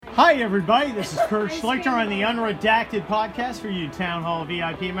Hi, everybody. This is Kurt Schlichter on the Unredacted podcast for you Town Hall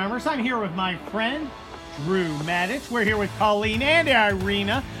VIP members. I'm here with my friend, Drew Maddich. We're here with Colleen and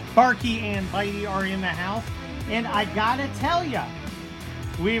Irina. Barky and Bitey are in the house. And I gotta tell you,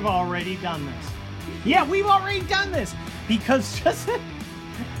 we've already done this. Yeah, we've already done this. Because just for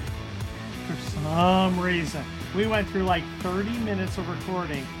some reason, we went through like 30 minutes of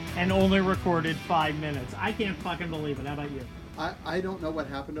recording and only recorded 5 minutes. I can't fucking believe it. How about you? I don't know what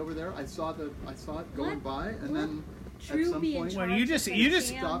happened over there. I saw it going by, and then at some point, well, you just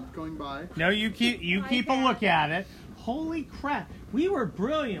stopped going by. No, you keep a look at it. Holy crap! We were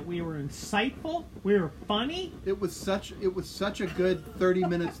brilliant. We were insightful. We were funny. It was such a good 30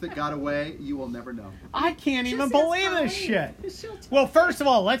 minutes that got away. You will never know. I can't even believe this shit. Well, first of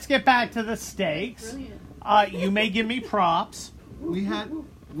all, let's get back to the steaks. You may give me props. We had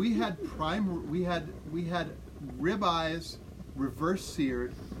ribeyes, reverse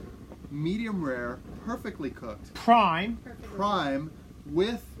seared, medium rare, perfectly cooked, prime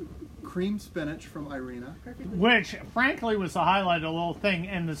with cream spinach from Irina, which frankly was the highlight of the little thing,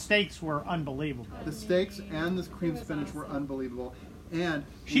 and the steaks were unbelievable. The steaks and the cream spinach were unbelievable, and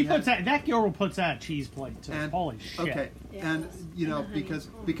that girl puts out a cheese plate too. Holy shit! Okay, and you know,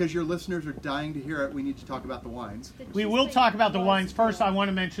 because your listeners are dying to hear it, we need to talk about the wines. We will talk about the wines first. I want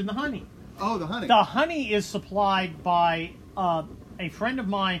to mention the honey. Oh, the honey. The honey is supplied by a friend of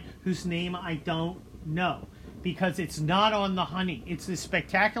mine whose name I don't know, because it's not on the honey. It's this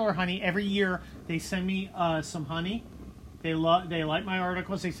spectacular honey. Every year they send me some honey. They like my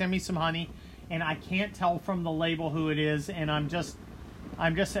articles. They send me some honey, and I can't tell from the label who it is. And I'm just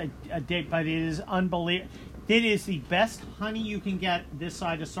a dick, but it is unbelievable. It is the best honey you can get this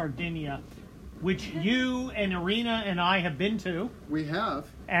side of Sardinia, which you and Irina and I have been to. We have.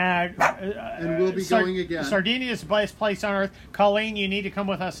 And we'll be going again. Sardinia is the best place on earth. Colleen, you need to come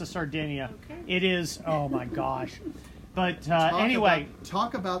with us to Sardinia. Okay. It is, oh my gosh. But anyway.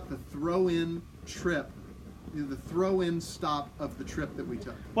 Talk about the throw-in trip, the throw-in stop of the trip that we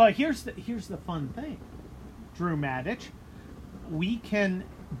took. Well, here's the fun thing, Drew Maddich. We can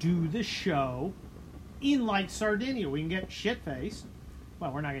do the show in like Sardinia. We can get shit-faced.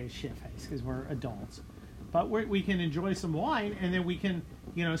 Well, we're not going to get shit-faced because we're adults. But we can enjoy some wine, and then we can,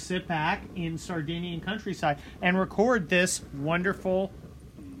 sit back in Sardinian countryside and record this wonderful,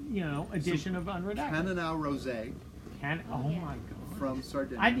 edition of Unredacted. Cannonau Rosé. Oh my God. From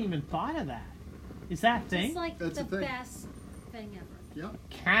Sardinia. I hadn't even thought of that. Is that a thing? It's like the best thing ever. Yeah.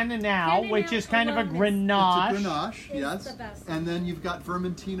 Cannonau, which is kind of a Grenache. It's a Grenache, yes. The best. And then you've got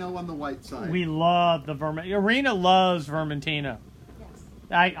Vermentino on the white side. We love the Vermentino. Irina loves Vermentino.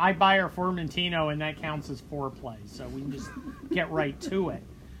 I buy her Vermentino, and that counts as foreplay, so we can just get right to it.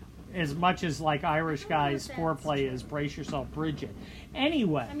 As much as like Irish guys, foreplay is brace yourself, Bridget.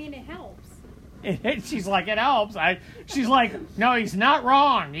 Anyway. I mean, it helps. She's like, it helps. She's like, no, he's not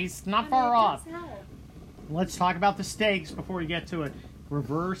wrong. He's not far off. It does help. Let's talk about the steaks before we get to it.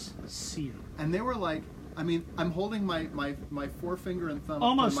 Reverse sear. And they were like, I'm holding my forefinger and thumb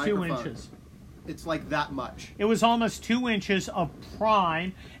almost up to the 2 microphone. inches. It's like that much. It was almost 2 inches of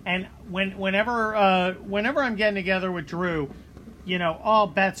prime, and whenever I'm getting together with Drew, all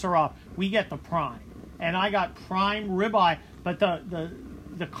bets are off. We get the prime, and I got prime ribeye, but the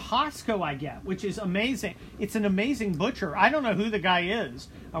Costco I get, which is amazing. It's an amazing butcher. I don't know who the guy is.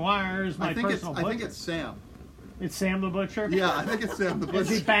 I think it's Sam. It's Sam the Butcher? Yeah, I think it's Sam the Butcher. Is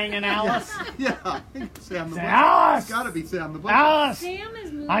he banging Alice? Yeah, I think it's Sam the Butcher. Alice! It's got to be Sam the Butcher. Alice! Sam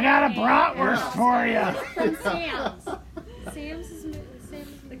is moving. I got a bratwurst for you. From Sam's. Sam's is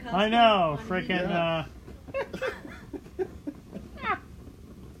the customer. I know, freaking.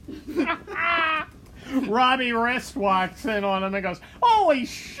 Robbie Rist walks in on him and goes, "Holy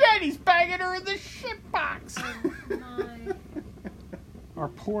shit, he's banging her in the shit box." Oh, my. Our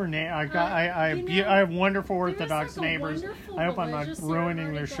poor I have wonderful Orthodox neighbors. I hope I'm not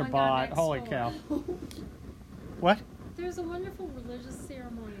ruining their Shabbat. Holy cow! What? There's a wonderful religious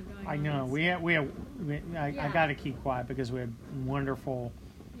ceremony going on. I know. I got to keep quiet because we have wonderful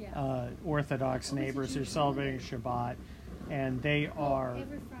Orthodox neighbors who are celebrating Shabbat, and they are.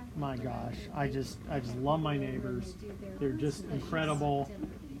 My gosh, I just love my neighbors. They're just incredible.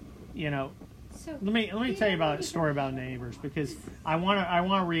 Let me tell you about a story about neighbors, because I want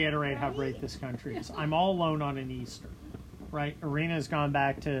to reiterate how great this country is. I'm all alone on an Easter, right? Irina's gone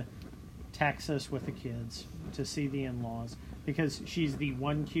back to Texas with the kids to see the in-laws because she's the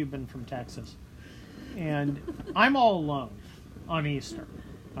one Cuban from Texas, and I'm all alone on Easter.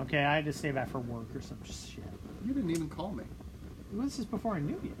 Okay, I had to stay back for work or some shit. You didn't even call me. This is before I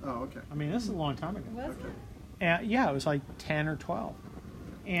knew you. Oh, okay. I mean, this is a long time ago. Was it? Yeah, it was like 10 or 12.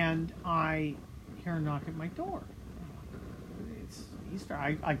 And I hear a knock at my door. It's Easter.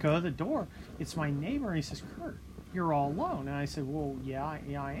 I go to the door. It's my neighbor. And he says, Kurt, you're all alone. And I said, well, yeah,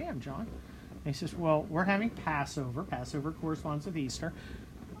 I am, John. And he says, well, we're having Passover. Passover corresponds with Easter.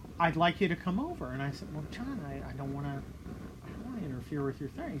 I'd like you to come over. And I said, well, John, I don't want to interfere with your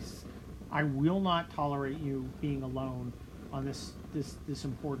things. I will not tolerate you being alone on this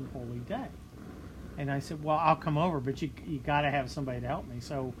important holy day. And I said, well, I'll come over, but you got to have somebody to help me.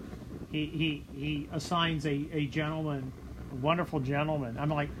 So he assigns a gentleman, a wonderful gentleman. I'm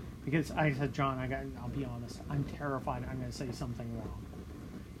like, because I said, John, I'll be honest, I'm terrified I'm going to say something wrong.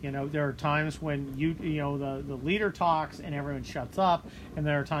 You know, there are times when the leader talks and everyone shuts up, and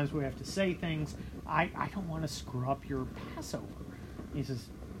there are times we have to say things. I don't want to screw up your Passover. He says,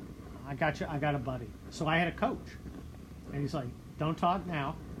 I got you. I got a buddy. So I had a coach, and he's like, don't talk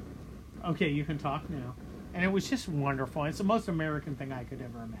now. Okay, you can talk now. And it was just wonderful. It's the most American thing I could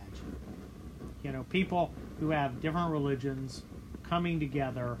ever imagine. You know, people who have different religions coming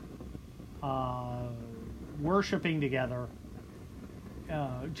together, worshiping together.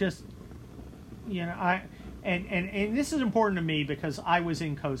 And this is important to me because I was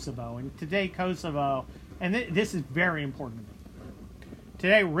in Kosovo, and today Kosovo, and this is very important to me.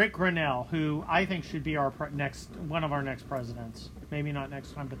 Today, Rick Grinnell, who I think should be one of our next presidents, maybe not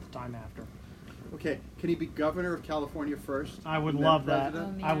next time, but the time after. Okay, can he be governor of California first? I would love that.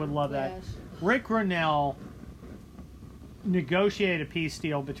 I would love that. Rick Grinnell negotiated a peace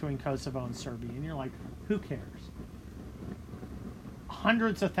deal between Kosovo and Serbia, and you're like, who cares?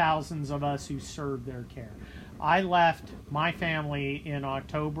 Hundreds of thousands of us who served their care. I left my family in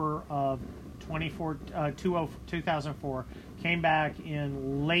October of 2004, came back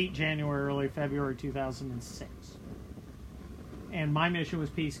in late January, early February 2006. And my mission was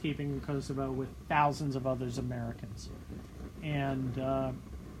peacekeeping in Kosovo with thousands of others Americans. And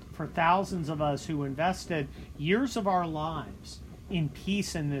for thousands of us who invested years of our lives in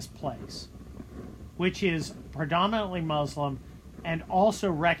peace in this place, which is predominantly Muslim and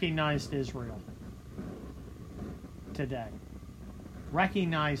also recognized Israel today.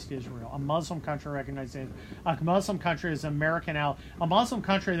 Recognized Israel. A Muslim country recognized Israel. A Muslim country is an American ally. A Muslim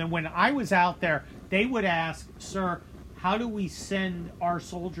country, then when I was out there, they would ask, sir, how do we send our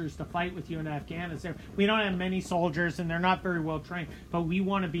soldiers to fight with you in Afghanistan? We don't have many soldiers and they're not very well trained, but we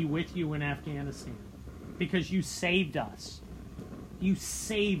want to be with you in Afghanistan because you saved us. You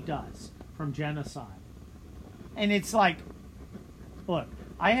saved us from genocide. And it's like, look,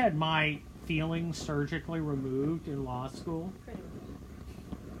 I had my feelings surgically removed in law school.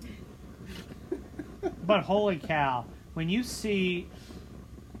 But holy cow, when you see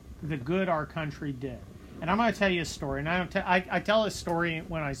the good our country did, and I'm going to tell you a story, and I tell a story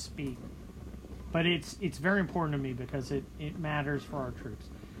when I speak, but it's very important to me because it matters for our troops.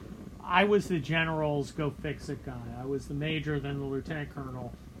 I was the general's go fix it guy. I was the major, then the lieutenant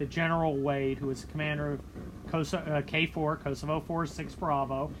colonel, the General Wade, who was the commander of K4, Kosovo 4-6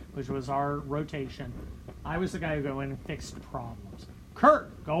 Bravo, which was our rotation. I was the guy who go in and fixed problems.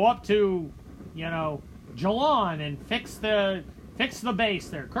 Kurt, go up to, Jalan and fix the base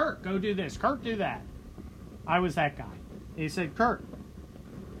there. Kurt, go do this. Kurt, do that. I was that guy. He said, Kurt,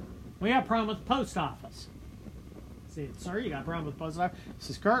 we got a problem with the post office. I said, sir, you got a problem with the post office? He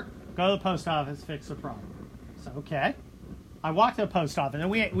says, Kurt, go to the post office, fix the problem. I said, okay. I walked to the post office, and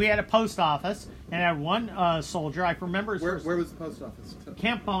we had a post office, and I had one soldier. I remember his first. Where was the post office?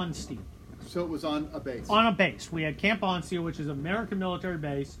 Camp Bondsteel. So it was on a base. On a base. We had Camp Bondsteel, which is an American military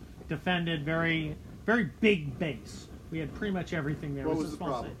base, defended, very, very big base. We had pretty much everything there. What was the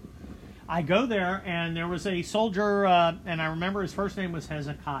problem? State. I go there, and there was a soldier, and I remember his first name was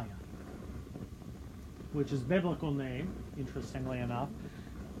Hezekiah, which is a biblical name, interestingly enough.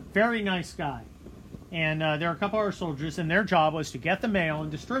 Very nice guy. And there are a couple of our soldiers, and their job was to get the mail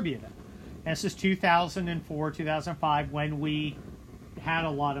and distribute it. And this is 2004, 2005, when we had a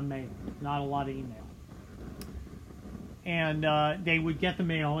lot of mail, not a lot of email. And they would get the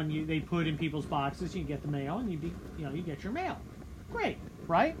mail, and they put in people's boxes. You get the mail, and you get your mail. Great,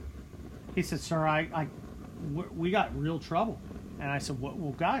 right? He said, "Sir, we got real trouble." And I said,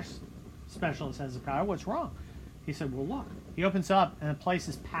 "Well, gosh, Specialist Hezekiah, what's wrong?" He said, "Well, look." He opens up, and the place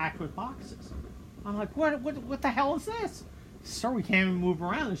is packed with boxes. I'm like, "What the hell is this?" "Sir, we can't even move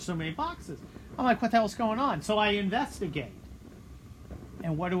around. There's so many boxes." I'm like, "What the hell's going on?" So I investigate,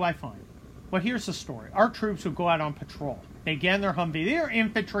 and what do I find? Well, here's the story. Our troops would go out on patrol. They get in their Humvee. They're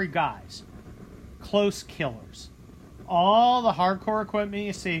infantry guys, close killers. All the hardcore equipment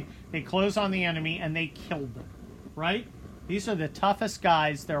you see, they close on the enemy and they killed them, right? These are the toughest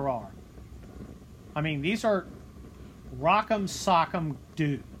guys there are. I mean, these are rock'em sock'em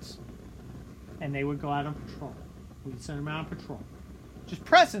dudes. And they would go out on patrol. We'd send them out on patrol. Just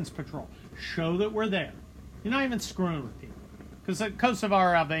presence patrol. Show that we're there. You're not even screwing with people. Because the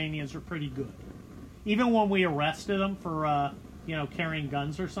Kosovar Albanians are pretty good. Even when we arrested them for, carrying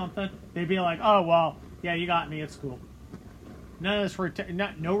guns or something, they'd be like, oh, well, yeah, you got me, it's cool. None of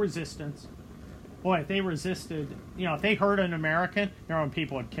this, no resistance. Boy, if they resisted, if they hurt an American, their own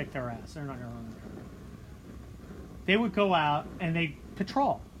people would kick their ass. They're not going to run there. They would go out and they'd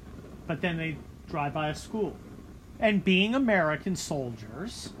patrol. But then they'd drive by a school. And being American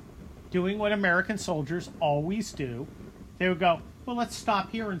soldiers, doing what American soldiers always do, they would go, well, let's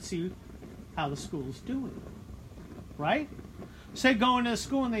stop here and see how the school's doing. Right? So they'd go into the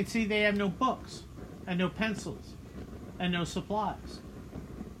school and they'd see they have no books and no pencils and no supplies.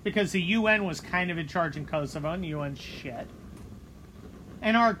 Because the UN was kind of in charge in Kosovo and the UN's shit.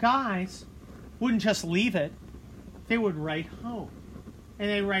 And our guys wouldn't just leave it. They would write home. And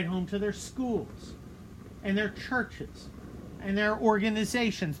they write home to their schools and their churches and their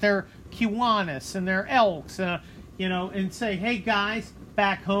organizations, their Kiwanis and their Elks, and say, hey guys,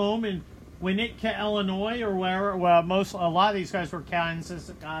 back home in Winnetka, Illinois, or wherever. Well, a lot of these guys were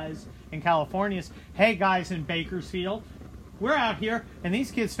Kansas guys and Californians. Hey guys in Bakersfield, we're out here, and these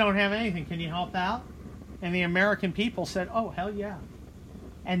kids don't have anything. Can you help out? And the American people said, oh, hell yeah.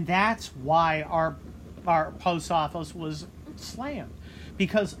 And that's why our post office was slammed.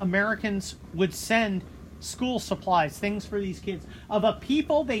 Because Americans would send school supplies, things for these kids, of a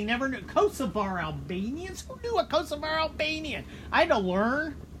people they never knew. Kosovar Albanians? Who knew a Kosovar Albanian? I had to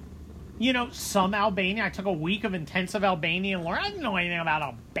learn, some Albanian. I took a week of intensive Albanian learning. I didn't know anything about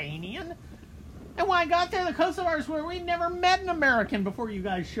Albanian. And when I got there, the Kosovars were, we'd never met an American before you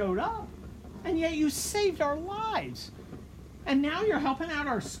guys showed up. And yet you saved our lives. And now you're helping out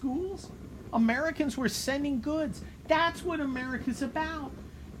our schools? Americans were sending goods. That's what America's about.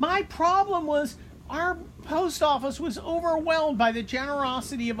 My problem was our post office was overwhelmed by the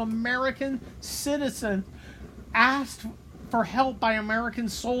generosity of American citizens asked for help by American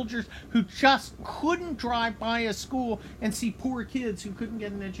soldiers who just couldn't drive by a school and see poor kids who couldn't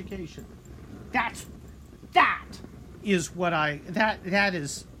get an education. That is what that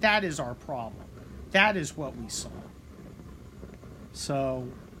is our problem. That is what we saw. So,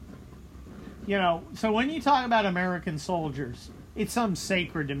 so when you talk about American soldiers, it's something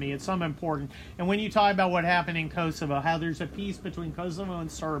sacred to me. It's something important. And when you talk about what happened in Kosovo, how there's a peace between Kosovo and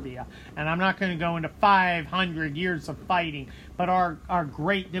Serbia, and I'm not going to go into 500 years of fighting, but our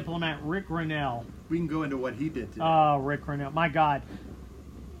great diplomat, Rick Grinnell. We can go into what he did today. Oh, Rick Grinnell. My God.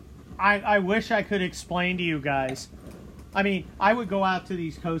 I wish I could explain to you guys. I mean, I would go out to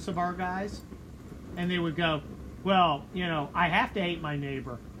these Kosovar guys, and they would go, well, I have to hate my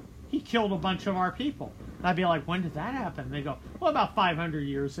neighbor. He killed a bunch of our people. And I'd be like, when did that happen? And they go, well, about 500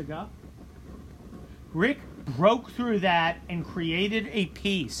 years ago. Rick broke through that and created a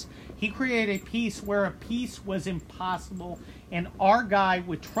peace. He created a peace where a peace was impossible, and our guy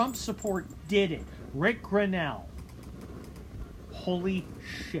with Trump's support did it. Rick Grinnell. Holy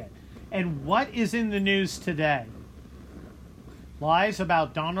shit. And what is in the news today? Lies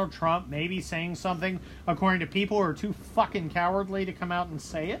about Donald Trump maybe saying something according to people who are too fucking cowardly to come out and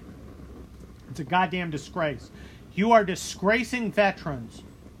say it? It's a goddamn disgrace. You are disgracing veterans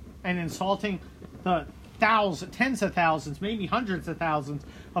and insulting the tens of thousands, maybe hundreds of thousands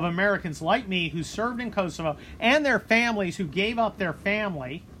of Americans like me who served in Kosovo and their families who gave up their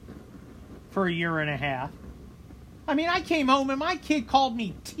family for a year and a half. I mean, I came home and my kid called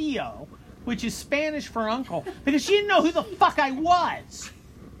me Tio, which is Spanish for uncle, because she didn't know who the fuck I was.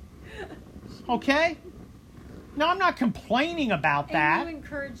 Okay? No, I'm not complaining about that. And you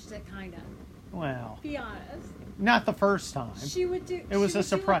encouraged it, kind of. Well. Be honest. Not the first time. She would do. It was a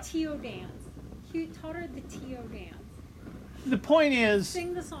surprise. Tio dance. He taught her the Tio dance. The point is.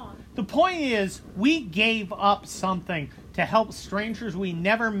 Sing the song. The point is, we gave up something to help strangers we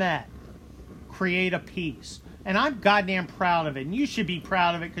never met create a peace. And I'm goddamn proud of it. And you should be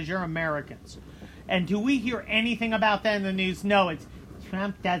proud of it because you're Americans. And do we hear anything about that in the news? No, it's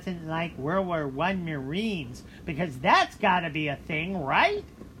Trump doesn't like World War I Marines. Because that's got to be a thing, right?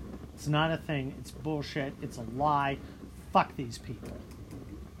 It's not a thing. It's bullshit. It's a lie. Fuck these people.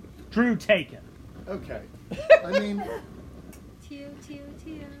 Drew, take it. Okay. I mean... Tio.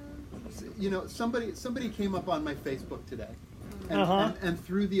 Somebody came up on my Facebook today and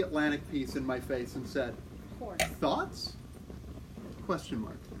threw the Atlantic piece in my face and said, thoughts? Question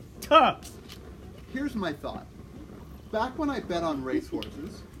mark. Here's my thought. Back when I bet on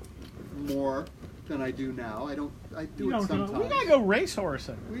racehorses, more than I do now. I do You it don't sometimes. we gotta go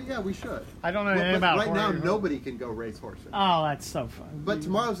racehorsing. We should. I don't know anything but about right now, horse. nobody can go racehorsing. Oh, that's so fun. But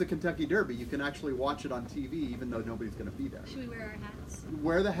tomorrow's the Kentucky Derby. You can actually watch it on TV, even though nobody's going to be there. Should we wear our hats?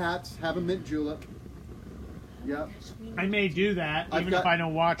 Wear the hats. Have a mint julep. Yep. I may do that, even if I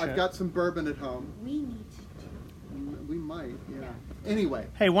don't watch it. I've got some bourbon at home. We need to. We might, yeah. Anyway.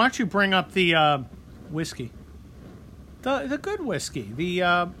 Hey, why don't you bring up the whiskey? The good whiskey.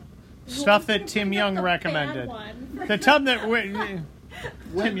 The stuff that Tim Young recommended. The tub that Tim Young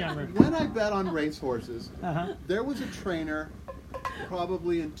recommended. When I bet on racehorses, there was a trainer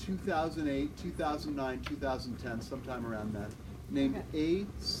probably in 2008, 2009, 2010, sometime around then, named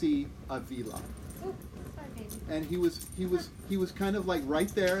A.C. Avila. Oh, sorry, baby. And he was kind of like right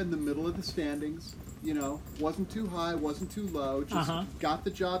there in the middle of the standings, you know, wasn't too high, wasn't too low, just got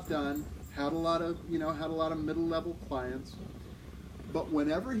the job done, had a lot of middle level clients. But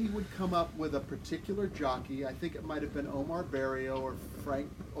whenever he would come up with a particular jockey, I think it might have been Omar Barrio or Frank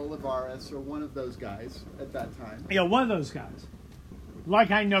Olivares or one of those guys at that time. Yeah, one of those guys.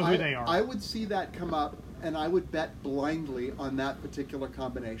 Like I know who they are. I would see that come up and I would bet blindly on that particular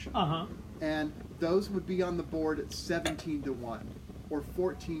combination. And those would be on the board at 17 to 1 or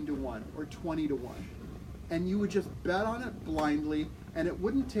 14 to 1 or 20 to 1. And you would just bet on it blindly, and it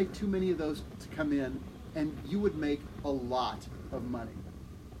wouldn't take too many of those to come in, and you would make a lot of money.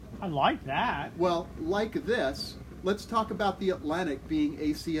 I like that. Well, like this, let's talk about the Atlantic being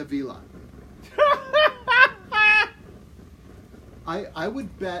A.C. Avila. I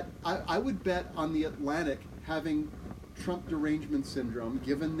would bet on the Atlantic having Trump derangement syndrome,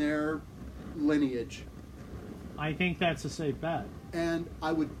 given their lineage. I think that's a safe bet. And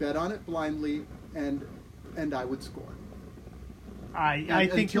I would bet on it blindly, and I would score. I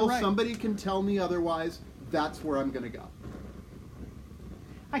think you're right. Until somebody can tell me otherwise, that's where I'm going to go.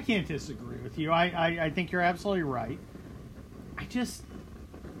 I can't disagree with you. I think you're absolutely right.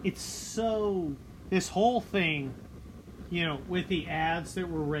 It's so, this whole thing, you know, with the ads that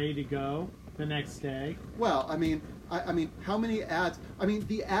were ready to go the next day. Well, I mean, how many ads? I mean,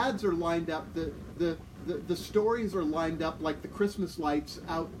 the ads are lined up. The stories are lined up like the Christmas lights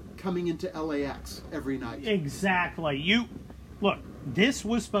out coming into LAX every night. Exactly. Look, this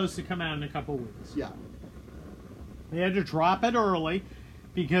was supposed to come out in a couple weeks. Yeah. They had to drop it early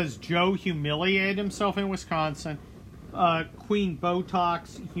because Joe humiliated himself in Wisconsin. Queen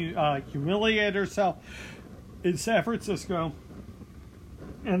Botox humiliated herself in San Francisco.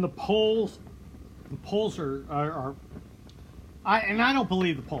 And the polls are I don't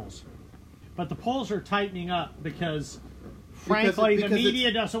believe the polls, but the polls are tightening up because frankly, the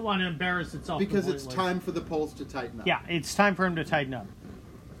media doesn't want to embarrass itself. Because it's time for the polls to tighten up. Yeah, it's time for them to tighten up.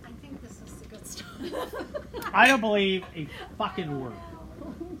 I think this is the good stuff. I don't believe a fucking word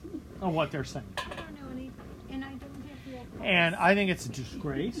of what they're saying. I don't know anything, and I don't have real polls. And I think it's a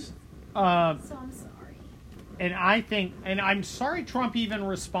disgrace. So I'm sorry. And I'm sorry Trump even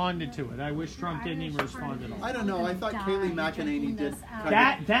responded to it. I wish Trump didn't even respond at all. I don't know. I thought Kayleigh McEnany did.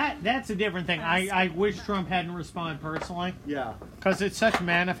 That's a different thing. I wish Trump hadn't responded personally. Yeah. Because it's such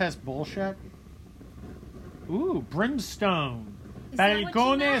manifest bullshit. Ooh, brimstone.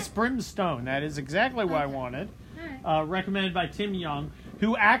 Balcones brimstone. That is exactly what I wanted. Recommended by Tim Young,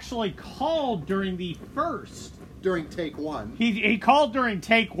 who actually called during the first. During take one. He called during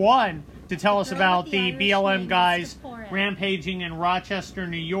take one to tell us about the BLM guys rampaging in Rochester,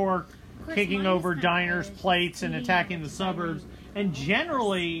 New York, kicking over diners' plates and attacking the suburbs, and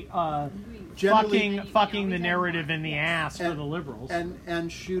generally fucking the narrative in the ass for the liberals.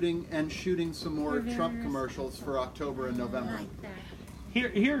 And shooting some more Trump commercials for October and November.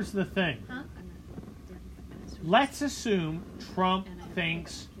 Here's the thing. Let's assume Trump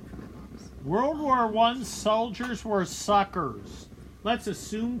thinks World War I soldiers were suckers. Let's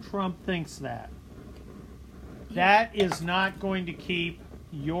assume Trump thinks that. That is not going to keep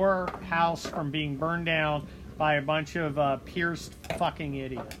your house from being burned down by a bunch of pierced fucking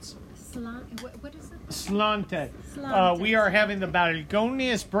idiots. What is it? Slante. We are having the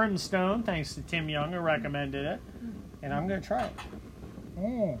Balcones brimstone, thanks to Tim Young, who recommended it. And I'm going to try it.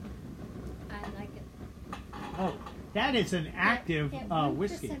 I like it. Oh, that is an active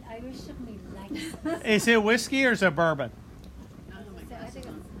whiskey. Irish somebody likes. Is it whiskey or is it bourbon? I think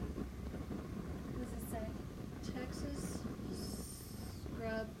what does it say? Texas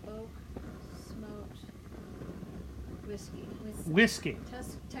scrub oak smoked whiskey. Whiskey.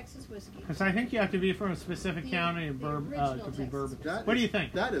 Texas whiskey. Because I think you have to be from a specific county to be bourbon. What do you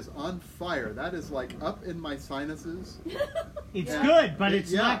think? That is on fire. That is like up in my sinuses. It's good, but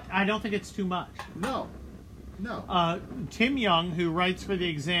it's not. I don't think it's too much. No. No. Tim Young, who writes for the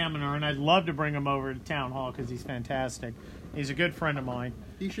Examiner, and I'd love to bring him over to Town Hall because he's fantastic. He's a good friend of mine.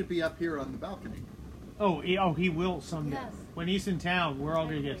 He should be up here on the balcony. Oh, he will someday. Yes. When he's in town, we're all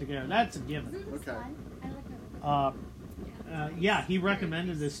going to get together. That's a given. Okay. I like it. Yeah, he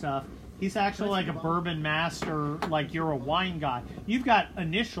recommended this stuff. He's actually like a bourbon master, like you're a wine guy. You've got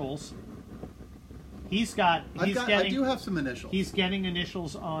initials. I do have some initials. He's getting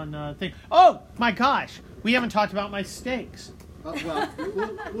initials on thing. Oh my gosh, we haven't talked about my steaks. Well,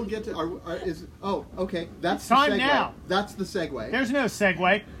 we'll get to okay. That's it's the time segue. now. That's the segue. There's no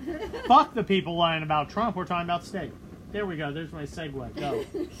segue. Fuck the people lying about Trump. We're talking about steak. There we go. There's my segue. Go.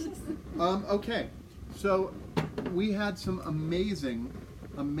 Okay, so we had some amazing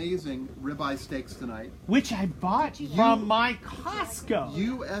ribeye steaks tonight. Which I bought from my Costco.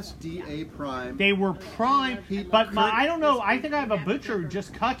 USDA prime. They were prime, but I don't know. I think I have a butcher who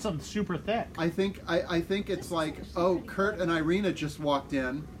just cuts them super thick. I think it's like, oh, Kurt and Irina just walked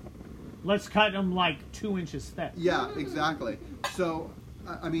in. Let's cut them like 2 inches thick. Yeah, exactly. So,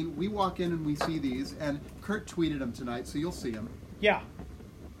 I mean, we walk in and we see these, and Kurt tweeted them tonight, so you'll see them. Yeah.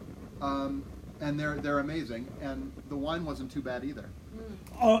 And they're amazing, and the wine wasn't too bad either.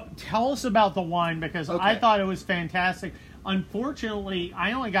 Tell us about the wine, because I thought it was fantastic. Unfortunately,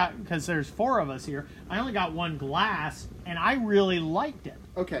 I only got, because there's 4 of us here, I only got 1 glass, and I really liked it.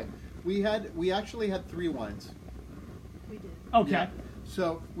 Okay, we actually had 3 wines. We did. Okay. Yeah.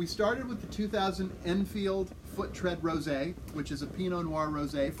 So we started with the 2000 Enfield Foot Tread Rosé, which is a Pinot Noir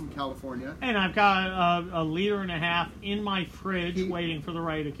Rosé from California. And I've got a liter and a half in my fridge waiting for the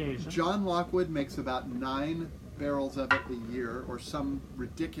right occasion. John Lockwood makes about 9 barrels of it a year, or some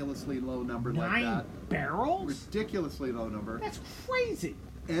ridiculously low number like that. 9 barrels? Ridiculously low number. That's crazy.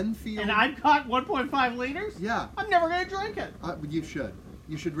 Enfield. And I've got 1.5 liters? Yeah. I'm never going to drink it. You should.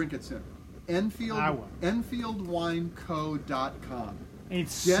 You should drink it soon. EnfieldWineCo.com.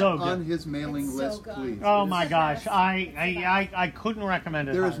 It's Get so good. on his mailing list, good. please. Oh my gosh, I couldn't recommend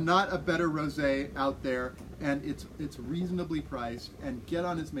it. There is higher. not a better rosé out there, and it's reasonably priced. And get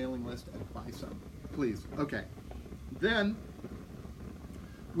on his mailing list and buy some, please. Okay. Then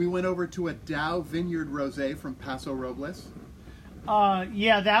we went over to a Dow Vineyard Rosé from Paso Robles.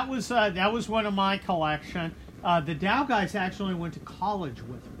 Yeah, that was one of my collection. The Dow guys actually went to college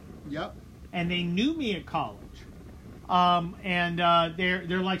with me. Yep. And they knew me at college. And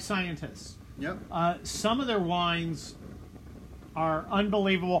they're like scientists. Yep. Some of their wines are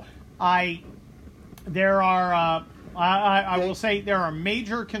unbelievable. I will say there are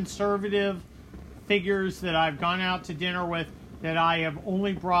major conservative figures that I've gone out to dinner with that I have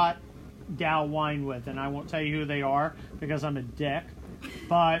only brought Dow wine with, and I won't tell you who they are because I'm a dick.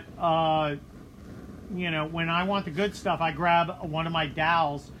 But when I want the good stuff, I grab one of my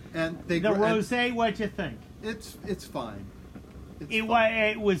Dows. And the rosé, what'd you think? It's fine.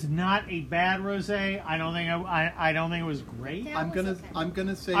 It was not a bad rosé. I don't think it was great. I'm gonna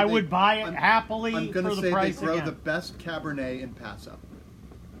say I would buy it happily I'm gonna for the say price they grow again. the best Cabernet in Paso.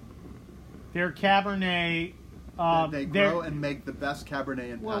 Their Cabernet. They grow and make the best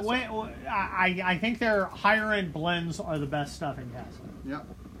Cabernet in Paso. I think their higher end blends are the best stuff in Paso. Yep.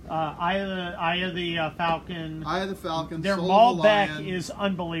 Eye of the Falcon. Eye of the Falcon. Their Malbec is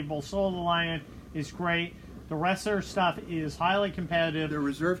unbelievable. Soul of the Lion is great. The rest of their stuff is highly competitive. Their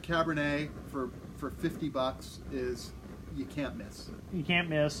Reserve Cabernet for $50 is you can't miss. You can't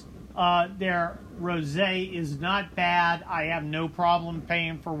miss. Their rosé is not bad. I have no problem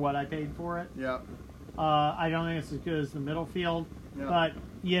paying for what I paid for it. Yep. I don't think it's as good as the Middlefield, Yep. but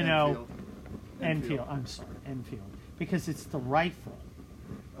Enfield. I'm sorry, Enfield, because it's the rifle.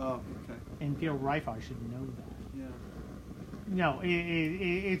 Oh, okay. Enfield rifle. I should know that. Yeah. No,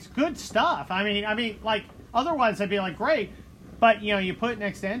 it's good stuff. I mean, like otherwise I'd be like, great, but you put it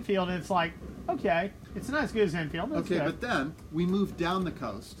next to Enfield and it's like, okay, it's not as good as Enfield. Okay, good. but then we moved down the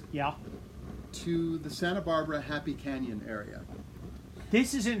coast. Yeah. To the Santa Barbara Happy Canyon area.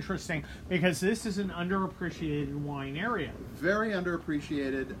 This is interesting because this is an underappreciated wine area. Very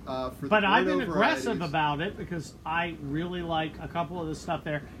underappreciated for the But I've been Bordeaux aggressive varieties. about it because I really like a couple of the stuff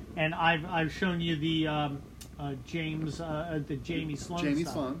there, and I've shown you the Jamie Sloan Jamie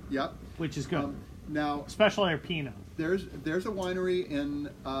stuff, Sloan, yep. which is good. Now, especially their Pinot. There's a winery in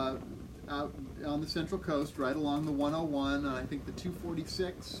out on the Central Coast, right along the 101, and I think the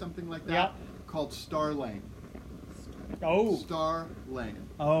 246, something like that, Yep. called Star Lane. Oh. Star Lane.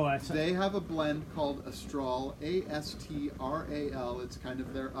 Oh, They have a blend called Astral, Astral. It's kind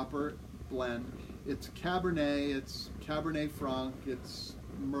of their upper blend. It's Cabernet, it's Cabernet Franc, it's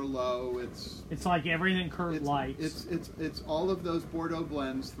Merlot, it's like everything Kurt likes. It's all of those Bordeaux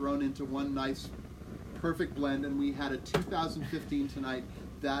blends thrown into one nice, perfect blend, and we had a 2015 tonight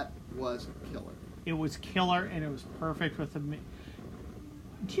that was killer. It was killer, and it was perfect with the.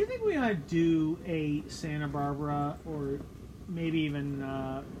 Do you think we ought to do a Santa Barbara or maybe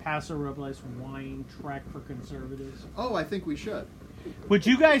even Paso Robles wine trek for conservatives? Oh, I think we should. Would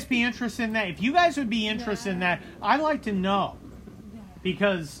you guys be interested in that? If you guys would be interested in that, I'd like to know.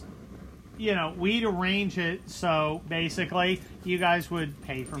 Because, you know, we'd arrange it so basically you guys would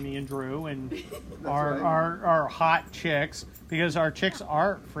pay for me and Drew and our hot chicks, because our chicks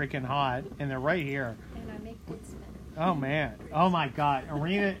are freaking hot and they're right here. And I make good stuff. Oh man. Oh my God.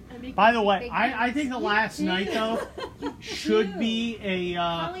 Arena. By the way, I think the last night though should be a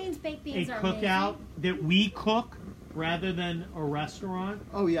Colleen's baked beans are cookout that we cook rather than a restaurant.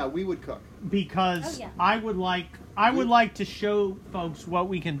 Oh yeah, we would cook. Because I would like to show folks what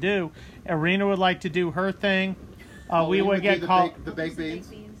we can do. Arena would like to do her thing. We would get the baked beans.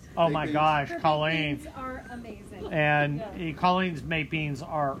 Oh my gosh, Her Colleen. baked beans are amazing. And Colleen's baked beans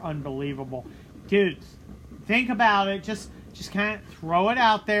are unbelievable. Dudes, think about it. Just kind of throw it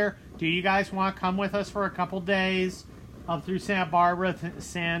out there. Do you guys want to come with us for a couple days up through Santa Barbara,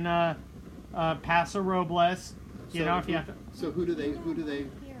 Paso Robles? You know, if you have to. So who do they?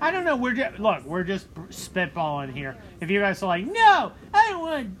 I don't know. We're just spitballing here. If you guys are like, no, I don't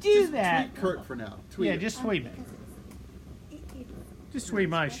want to do that. Tweet Kurt for now. Tweet just tweet me. Just tweet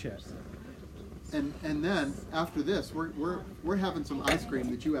my shit. And then after this, we're having some ice cream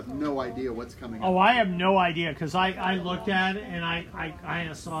that you have no idea what's coming. Oh, I have no idea, because I looked at it and I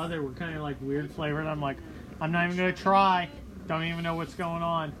kind of saw they were kind of like weird flavored. I'm like, I'm not even gonna try. Don't even know what's going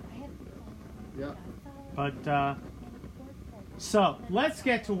on. Yeah. But so let's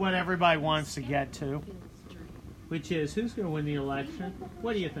get to what everybody wants to get to, which is who's going to win the election.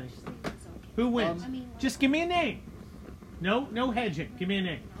 What do you think? Who wins? Just give me a name. No hedging. Give me a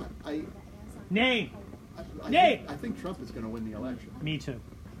name. Name. I think Trump is going to win the election. Me too.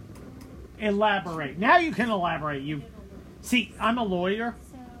 Elaborate. Now you can elaborate. See, I'm a lawyer,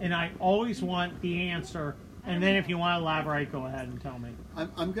 and I always want the answer. And then if you want to elaborate, go ahead and tell me.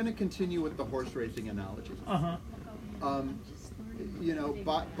 I'm going to continue with the horse racing analogy. You know,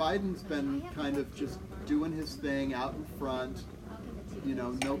 Biden's been kind of just doing his thing out in front. You know,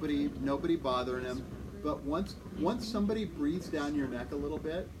 nobody bothering him. But once somebody breathes down your neck a little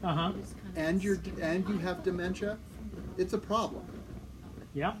bit, and you have dementia, it's a problem.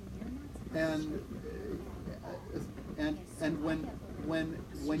 Yeah. And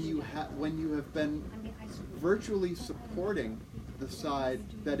when you have been virtually supporting the side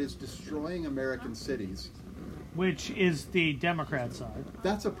that is destroying American cities, which is the Democrat side,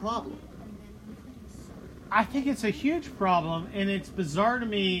 that's a problem. I think it's a huge problem, and it's bizarre to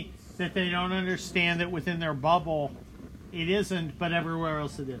me that they don't understand that within their bubble it isn't, but everywhere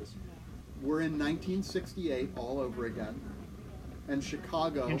else it is. We're in 1968 all over again, and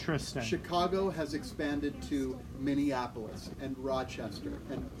Chicago. Interesting. Chicago has expanded to Minneapolis and Rochester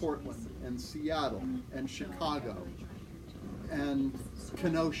and Portland and Seattle and Chicago and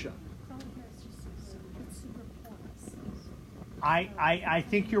Kenosha. I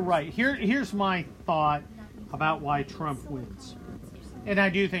think you're right. Here's my thought about why Trump wins. And I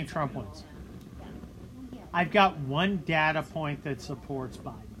do think Trump wins. I've got one data point that supports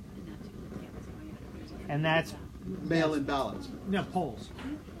Biden. And that's... Mail-in ballots. No, polls.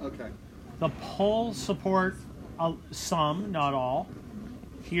 Okay. The polls support some, not all,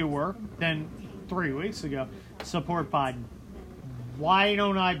 fewer than 3 weeks ago, support Biden. Why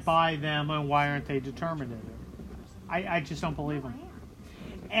don't I buy them, and why aren't they determined in it? I just don't believe them.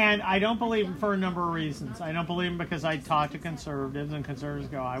 And I don't believe them for a number of reasons. I don't believe them because I talk to conservatives, and conservatives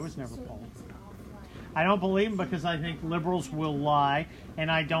go, I was never polled. I don't believe them because I think liberals will lie, and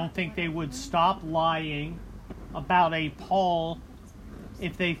I don't think they would stop lying about a poll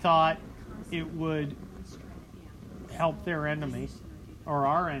if they thought it would help their enemy, or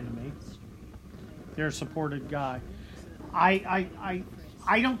our enemy, their supported guy.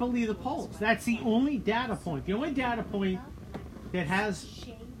 I don't believe the polls. That's the only data point. The only data point that has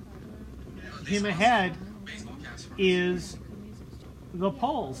him ahead is the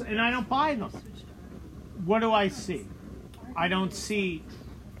polls, and I don't buy them. What do I see? I don't see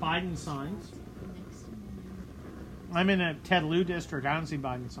Biden signs. I'm in a Ted Lieu district. I don't see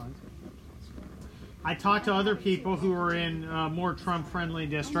Biden signs. I talk to other people who are in more Trump-friendly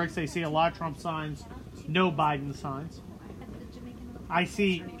districts. They see a lot of Trump signs, no Biden signs. I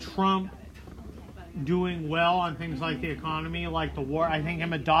see Trump doing well on things like the economy, like the war. I think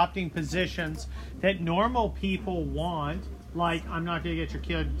him adopting positions that normal people want, like I'm not going to get your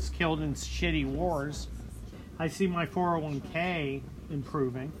kids killed in shitty wars. I see my 401k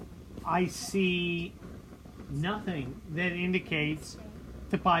improving. I see nothing that indicates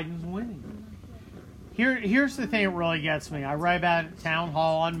that Biden's winning. Here's the thing that really gets me. I write about it at Town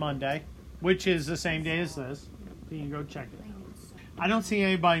Hall on Monday, which is the same day as this. You can go check it. I don't see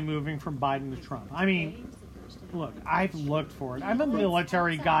anybody moving from Biden to Trump. I mean, look, I've looked for it. I'm a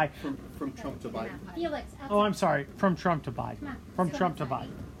military guy. From Trump to Biden. Oh, I'm sorry. From Trump to Biden. From Trump to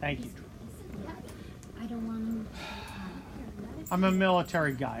Biden. Thank you. I don't want him. I'm a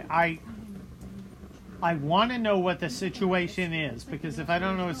military guy. I want to know what the situation is, because if I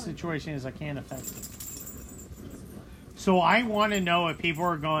don't know what the situation is, I can't affect it. So I want to know if people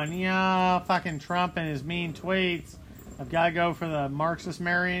are going, yeah, fucking Trump and his mean tweets. I've got to go for the Marxist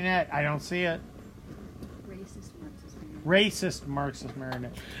marionette. I don't see it. Racist Marxist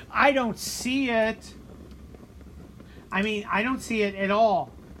marionette. I don't see it. I mean, I don't see it at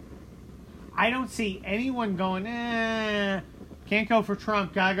all. I don't see anyone going, can't go for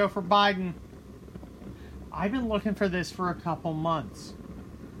Trump, gotta go for Biden. I've been looking for this for a couple months.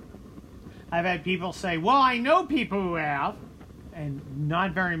 I've had people say, well, I know people who have, and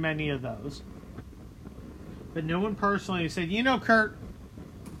not very many of those. But no one personally said, you know, Kurt,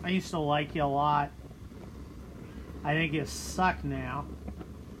 I used to like you a lot. I think you suck now,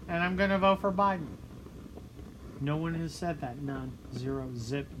 and I'm going to vote for Biden. No one has said that. None. Zero.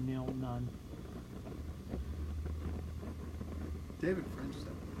 Zip. Nil. None. David French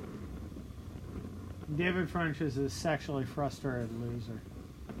said. David French is a sexually frustrated loser.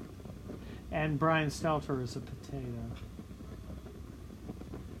 And Brian Stelter is a potato.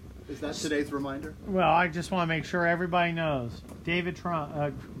 Is that today's reminder? Well, I just want to make sure everybody knows.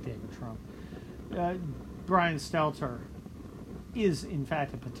 Brian Stelter is, in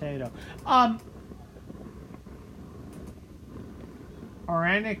fact, a potato. Are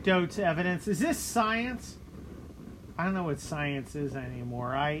anecdotes evidence? Is this science? I don't know what science is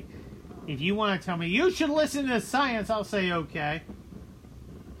anymore. If you want to tell me you should listen to science, I'll say okay.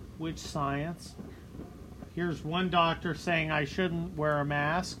 Which science? Here's one doctor saying I shouldn't wear a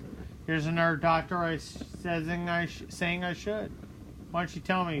mask. Here's another doctor saying I should. Why don't you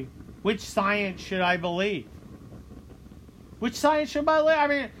tell me, which science should I believe? Which science should I believe? I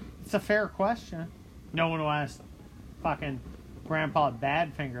mean, it's a fair question. No one will ask fucking Grandpa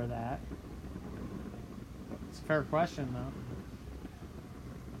Badfinger that. It's a fair question, though.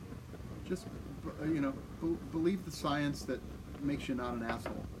 Just, believe the science that makes you not an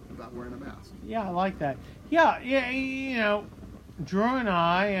asshole about wearing a mask. Yeah, I like that. Yeah, Drew and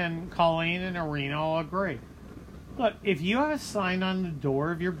I and Colleen and Arena all agree. Look, if you have a sign on the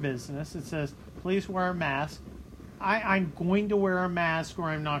door of your business that says, please wear a mask, I'm going to wear a mask or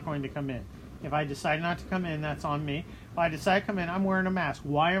I'm not going to come in. If I decide not to come in, that's on me. If I decide to come in, I'm wearing a mask.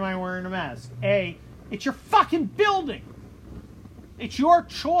 Why am I wearing a mask? A, it's your fucking building. It's your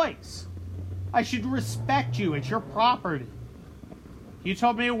choice. I should respect you. It's your property. You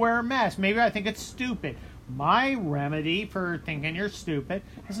told me to wear a mask. Maybe I think it's stupid. My remedy for thinking you're stupid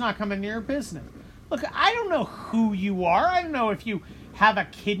is not come into your business. Look, I don't know who you are. I don't know if you have a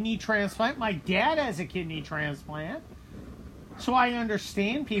kidney transplant. My dad has a kidney transplant. So I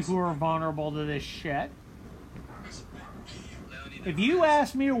understand people who are vulnerable to this shit. If you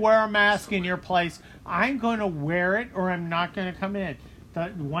ask me to wear a mask in your place, I'm going to wear it or I'm not going to come in. The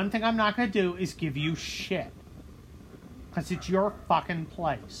one thing I'm not going to do is give you shit. Because it's your fucking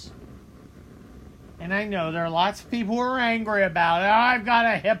place. And I know there are lots of people who are angry about it. Oh, I've got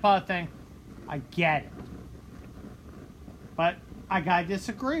a HIPAA thing. I get it. But I gotta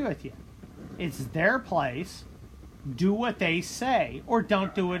disagree with you. It's their place. Do what they say, or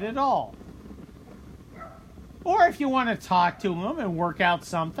don't do it at all. Or if you want to talk to them and work out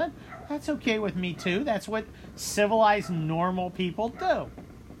something, that's okay with me too. That's what civilized, normal people do.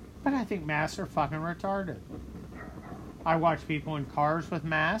 But I think masks are fucking retarded. I watch people in cars with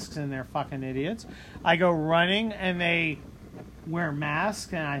masks and they're fucking idiots. I go running and they wear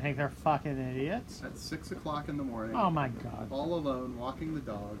masks and I think they're fucking idiots. At 6 o'clock in the morning. Oh my God. All alone, walking the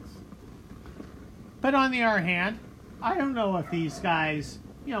dogs. But on the other hand, I don't know if these guys,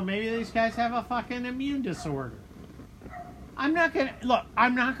 maybe these guys have a fucking immune disorder. I'm not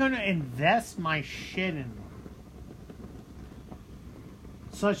going to invest my shit in them.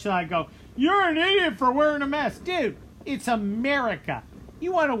 Such that I go, you're an idiot for wearing a mask. Dude, it's America.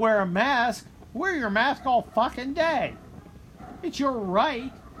 You want to wear a mask, wear your mask all fucking day. It's your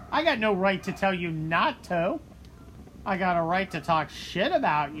right. I got no right to tell you not to. I got a right to talk shit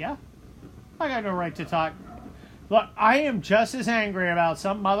about you. I got no right to talk. Look, I am just as angry about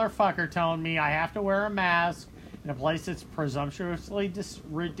some motherfucker telling me I have to wear a mask in a place that's presumptuously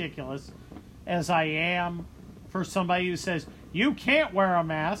ridiculous as I am for somebody who says, you can't wear a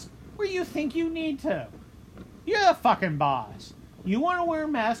mask where you think you need to. You're the fucking boss. You want to wear a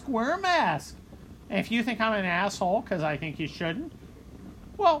mask, wear a mask. And if you think I'm an asshole because I think you shouldn't,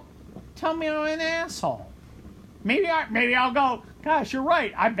 well, tell me I'm an asshole. Maybe I'll go, gosh, you're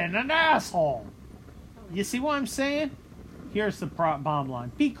right. I've been an asshole. You see what I'm saying? Here's the bottom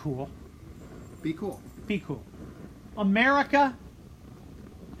line. Be cool. Be cool. Be cool. America,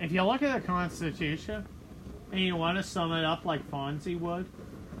 if you look at the Constitution and you want to sum it up like Fonzie would,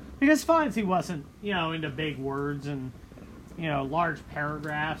 because Fonzie wasn't, into big words and, large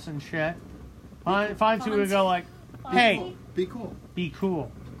paragraphs and shit. Fonzie would go like, hey, be cool. Be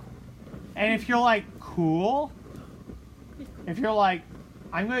cool. And if you're like, cool, if you're like,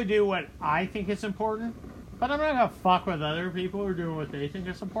 I'm going to do what I think is important, but I'm not going to fuck with other people who are doing what they think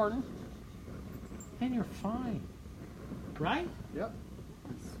is important, then you're fine. Right? Yep.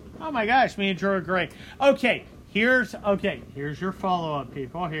 Oh my gosh, me and Drew are great. Okay, here's your follow-up,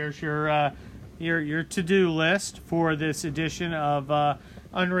 people. Here's your to-do list for this edition of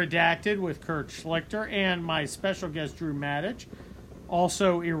Unredacted with Kurt Schlichter and my special guest, Drew Mattich.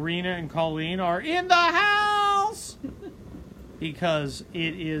 Also, Irina and Colleen are in the house because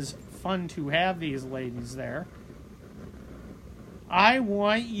it is fun to have these ladies there. I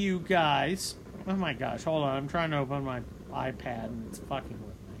want you guys... Oh my gosh, hold on. I'm trying to open my iPad and it's fucking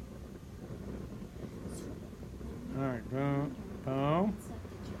with me. Alright, boom. Hold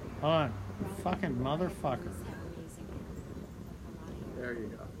on. Fucking motherfucker. There you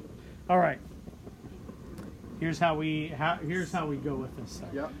go. Alright. Here's how we go with this thing.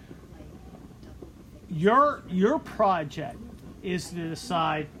 Yep. Your project is to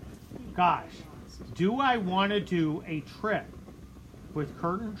decide, gosh, do I want to do a trip with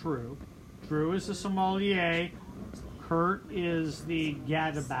Kurt and Drew? Drew is the sommelier. Kurt is the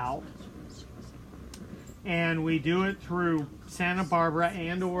gadabout. And we do it through Santa Barbara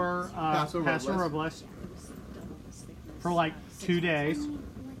and or Paso Robles for like 2 days.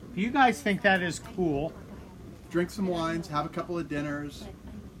 If you guys think that is cool, drink some wines, have a couple of dinners.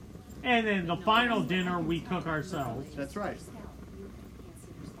 And then the final dinner we cook ourselves. That's right.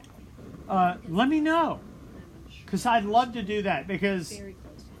 Let me know. Because I'd love to do that. Because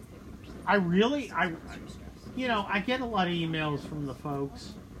I get a lot of emails from the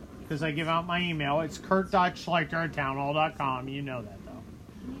folks. Because I give out my email. It's kurt.schlichter@townhall.com. You know that, though.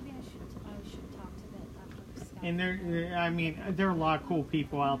 Maybe I should talk to that folks. And there are a lot of cool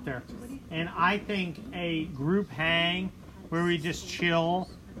people out there. And I think a group hang where we just chill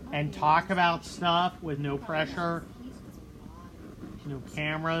and talk about stuff with no pressure, no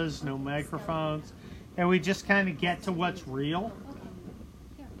cameras, no microphones, and we just kind of get to what's real,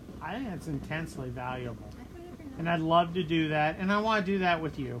 I think that's intensely valuable. And I'd love to do that, and I want to do that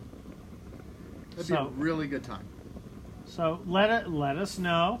with you. That'd be a really good time. So let us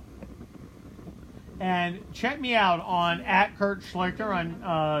know. And check me out on @KurtSchlichter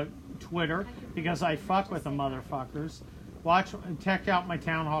on Twitter, because I fuck with the motherfuckers. Check out my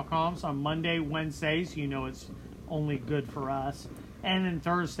Town Hall columns on Monday, Wednesdays. You know it's only good for us. And then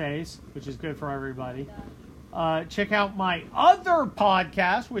Thursdays, which is good for everybody. Check out my other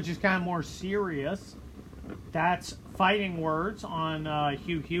podcast, which is kind of more serious. That's Fighting Words on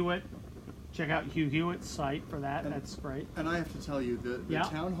Hugh Hewitt. Check out Hugh Hewitt's site for that. That's great. And I have to tell you, the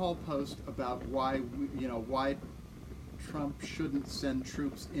Town Hall post about why Trump shouldn't send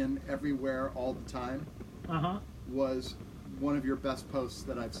troops in everywhere all the time was one of your best posts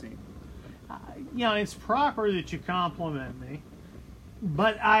that I've seen. It's proper that you compliment me,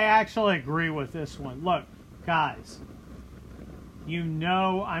 but I actually agree with this one. Look, guys, I'm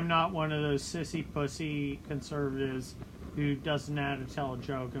not one of those sissy pussy conservatives who doesn't know how to tell a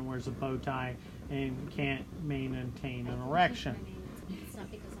joke and wears a bow tie and can't maintain an erection. It's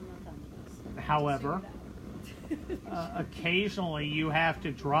not because I'm a feminist. However, occasionally you have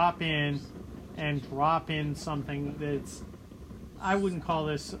to drop in something that's, I wouldn't call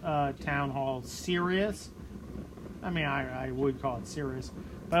this Town Hall serious. I mean, I would call it serious,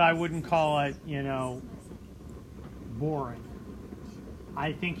 but I wouldn't call it, boring.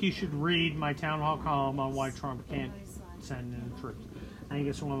 I think you should read my Town Hall column on why Trump can't send in troops. I think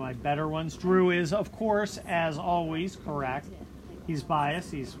it's one of my better ones. Drew is, of course, as always, correct. He's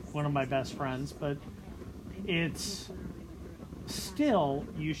biased. He's one of my best friends, but it's still,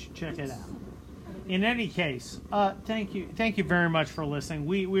 you should check it out. In any case, thank you very much for listening.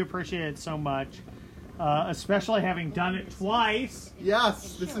 We appreciate it so much, especially having done it twice.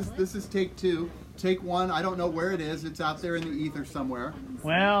 Yes, this is take 2. Take 1, I don't know where it is. It's out there in the ether somewhere.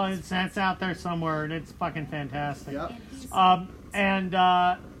 Well, that's out there somewhere, and it's fucking fantastic. Yep. I don't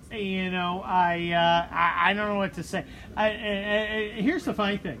know what to say. Here's the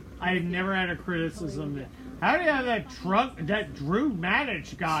funny thing. I've never had a criticism that How do you have that Drew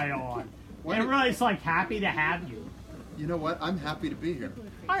Maddich guy on? Everybody's like happy to have you. You know what? I'm happy to be here.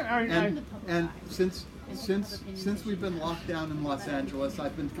 And since we've been locked down in Los Angeles,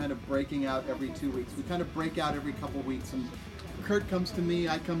 I've been kind of breaking out every 2 weeks. We kind of break out every couple weeks, and Kurt comes to me,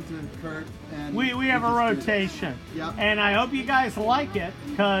 I come to Kurt, and we have a rotation. Yeah. And I hope you guys like it,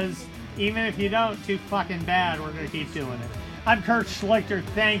 because even if you don't, too fucking bad, we're going to keep doing it. I'm Kurt Schlichter.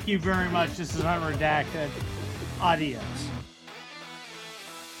 Thank you very much. This is Unredacted. Adios.